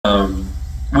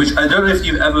which I don't know if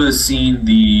you've ever seen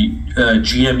the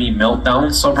GME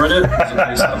meltdown subreddit.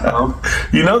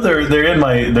 You know, they're in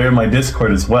my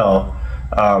Discord as well.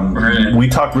 Right. We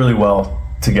talk really well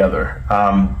together.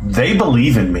 They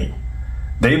believe in me.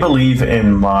 They believe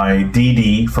in my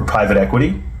DD for private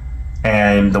equity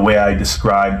and the way I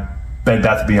describe Bed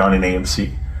Bath & Beyond and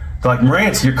AMC. They're like,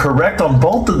 Marantz, you're correct on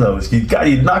both of those. You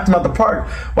knocked them out the park.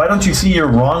 Why don't you see you're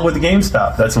wrong with the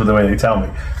GameStop? That's the way they tell me.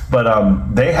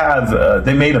 But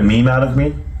they made a meme out of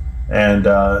me, and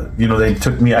you know, they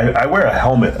took me. I wear a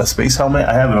helmet, a space helmet.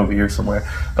 I have it over here somewhere.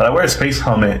 But I wear a space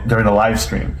helmet during the live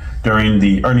stream, during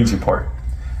the earnings report,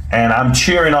 and I'm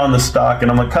cheering on the stock, and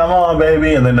I'm like, come on,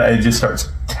 baby, and then it just starts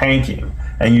tanking.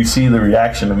 And you see the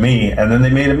reaction to me, and then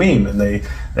they made a meme, and they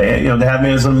have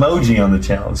me as an emoji on the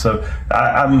channel. So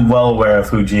I'm well aware of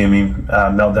who GME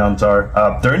meltdowns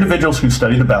are. They're individuals who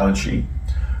study the balance sheet,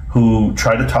 who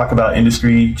try to talk about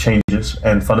industry changes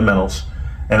and fundamentals,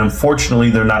 and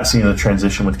unfortunately, they're not seeing the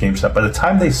transition with GameStop. By the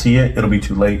time they see it, it'll be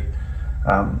too late.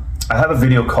 I have a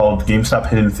video called GameStop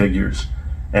Hidden Figures,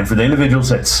 and for the individuals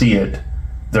that see it,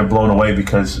 they're blown away,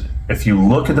 because if you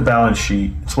look at the balance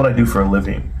sheet, it's what I do for a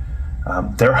living.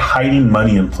 They're hiding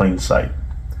money in plain sight.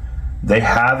 They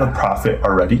have a profit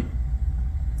already.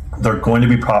 They're going to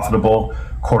be profitable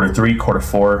Q3,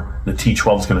 Q4. The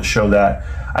T12 is going to show that.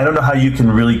 I don't know how you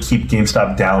can really keep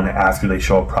GameStop down after they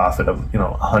show a profit of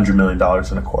 $100 million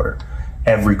in a quarter,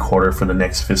 every quarter for the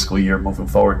next fiscal year moving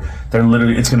forward.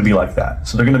 It's going to be like that.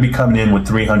 So they're going to be coming in with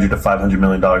 $300 to $500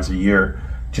 million a year,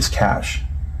 just cash.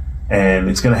 And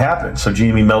it's going to happen. So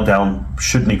GME meltdown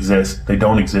shouldn't exist. They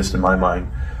don't exist in my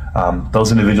mind.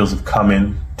 Those individuals have come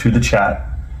in to the chat,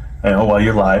 while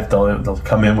you're live, they'll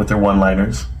come in with their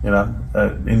one-liners,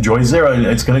 enjoy zero,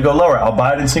 it's going to go lower, I'll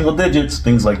buy it in single digits,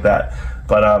 things like that.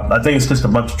 But I think it's just a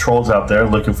bunch of trolls out there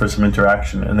looking for some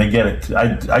interaction, and they get it.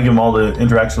 I give them all the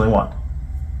interaction they want.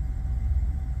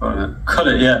 Got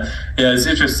it. Yeah. It's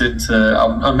interesting to.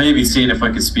 I'm maybe seeing if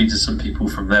I could speak to some people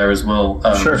from there as well,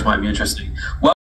 Sure. which might be interesting. Well.